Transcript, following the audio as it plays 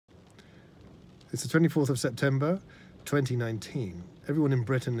It's the 24th of September, 2019. Everyone in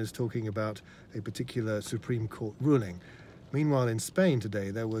Britain is talking about a particular Supreme Court ruling. Meanwhile, in Spain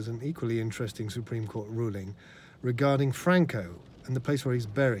today, there was an equally interesting Supreme Court ruling regarding Franco and the place where he's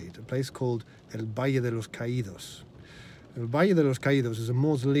buried, a place called El Valle de los Caídos. El Valle de los Caídos is a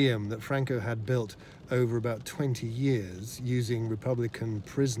mausoleum that Franco had built over about 20 years using Republican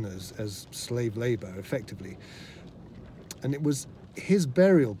prisoners as slave labor, effectively. And it was his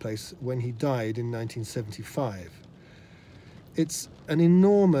burial place when he died in 1975. It's an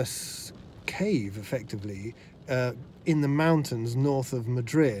enormous cave, effectively, in the mountains north of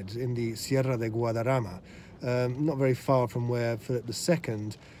Madrid, in the Sierra de Guadarrama, not very far from where Philip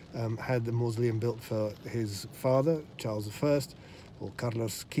II had the mausoleum built for his father, Charles I, or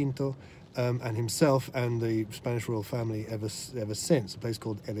Carlos V, and himself and the Spanish royal family ever since, a place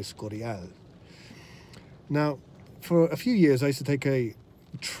called El Escorial. Now, for a few years, I used to take a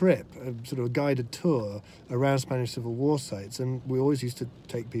trip, a sort of a guided tour around Spanish Civil War sites, and we always used to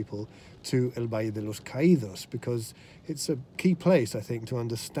take people to El Valle de los Caídos because it's a key place, I think, to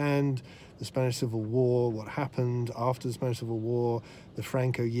understand the Spanish Civil War, what happened after the Spanish Civil War, the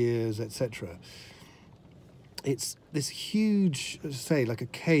Franco years, etc. It's this huge, say, like a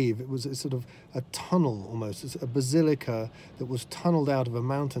cave. It was a sort of a tunnel almost. It's a basilica that was tunneled out of a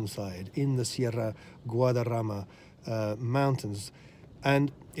mountainside in the Sierra Guadarrama mountains.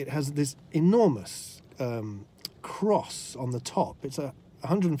 And it has this enormous cross on the top. It's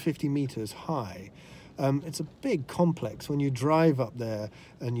 150 meters high. It's a big complex. When you drive up there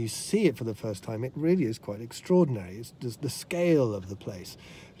and you see it for the first time, it really is quite extraordinary. It's just the scale of the place.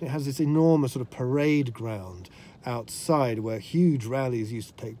 It has this enormous sort of parade ground outside where huge rallies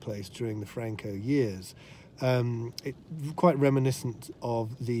used to take place during the Franco years. It's quite reminiscent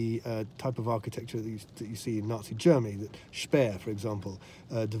of the type of architecture that you see in Nazi Germany, that Speer, for example,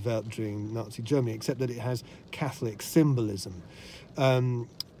 developed during Nazi Germany, except that it has Catholic symbolism.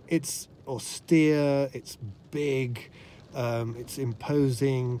 It's austere, it's big, it's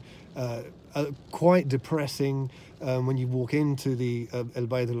imposing, quite depressing. When you walk into the El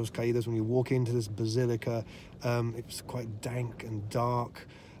Valle de los Caídos, when you walk into this basilica, it's quite dank and dark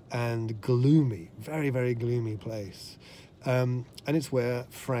and gloomy, very, very gloomy place. And it's where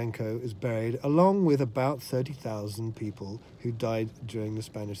Franco is buried, along with about 30,000 people who died during the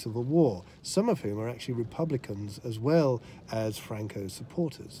Spanish Civil War, some of whom are actually Republicans as well as Franco's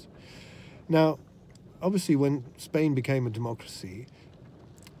supporters. Now, obviously, when Spain became a democracy,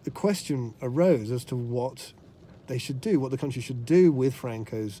 the question arose as to what they should do, what the country should do with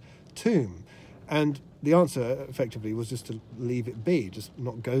Franco's tomb. And the answer, effectively, was just to leave it be, just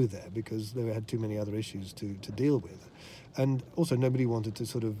not go there, because they had too many other issues to deal with. And also, nobody wanted to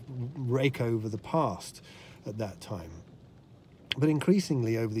sort of rake over the past at that time. But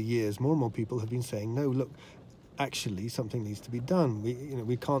increasingly, over the years, more and more people have been saying, no, look, actually, something needs to be done.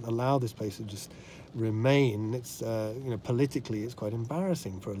 We can't allow this place to just remain. It's, politically, it's quite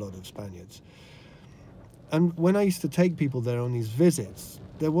embarrassing for a lot of Spaniards. And when I used to take people there on these visits,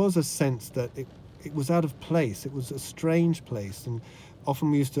 there was a sense that it was out of place. It was a strange place. And often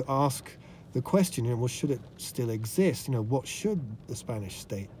we used to ask the question, well, should it still exist? What should the Spanish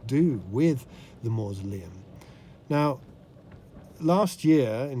state do with the mausoleum? Now, last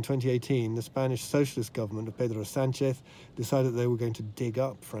year, in 2018, the Spanish socialist government of Pedro Sanchez decided they were going to dig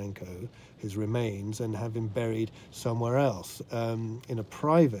up Franco, his remains, and have him buried somewhere else, in a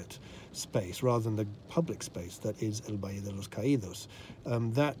private space rather than the public space that is El Valle de los Caídos.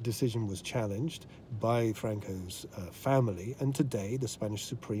 That decision was challenged by Franco's family, and today the Spanish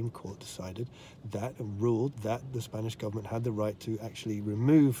Supreme Court decided that and ruled that the Spanish government had the right to actually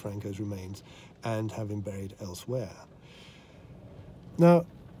remove Franco's remains and have him buried elsewhere. Now,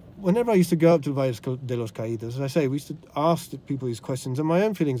 whenever I used to go up to Valle de los Caídos, as I say, we used to ask people these questions, and my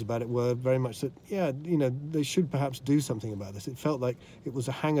own feelings about it were very much that, they should perhaps do something about this. It felt like it was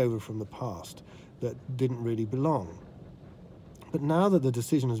a hangover from the past that didn't really belong. But now that the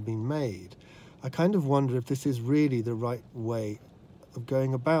decision has been made, I kind of wonder if this is really the right way of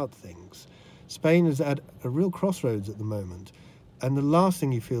going about things. Spain is at a real crossroads at the moment, and the last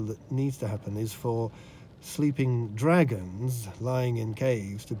thing you feel that needs to happen is for sleeping dragons lying in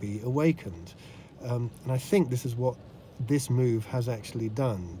caves to be awakened. And I think this is what this move has actually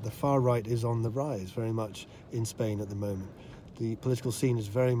done. The far right is on the rise very much in Spain at the moment. The political scene is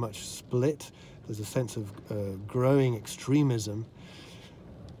very much split. There's a sense of growing extremism.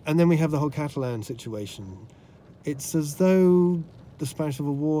 And then we have the whole Catalan situation. It's as though the Spanish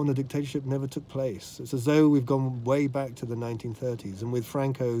Civil War and the dictatorship never took place. It's as though we've gone way back to the 1930s, and with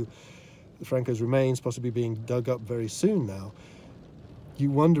Franco's remains possibly being dug up very soon now, You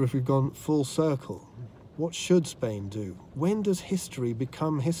wonder if we've gone full circle. What should Spain do? When does history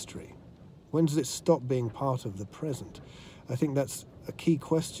become history? When does it stop being part of the present? I think that's a key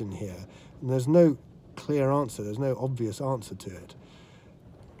question here, and there's no clear answer, there's no obvious answer to it.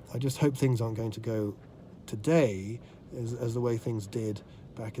 I just hope things aren't going to go today as the way things did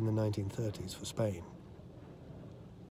back in the 1930s for Spain.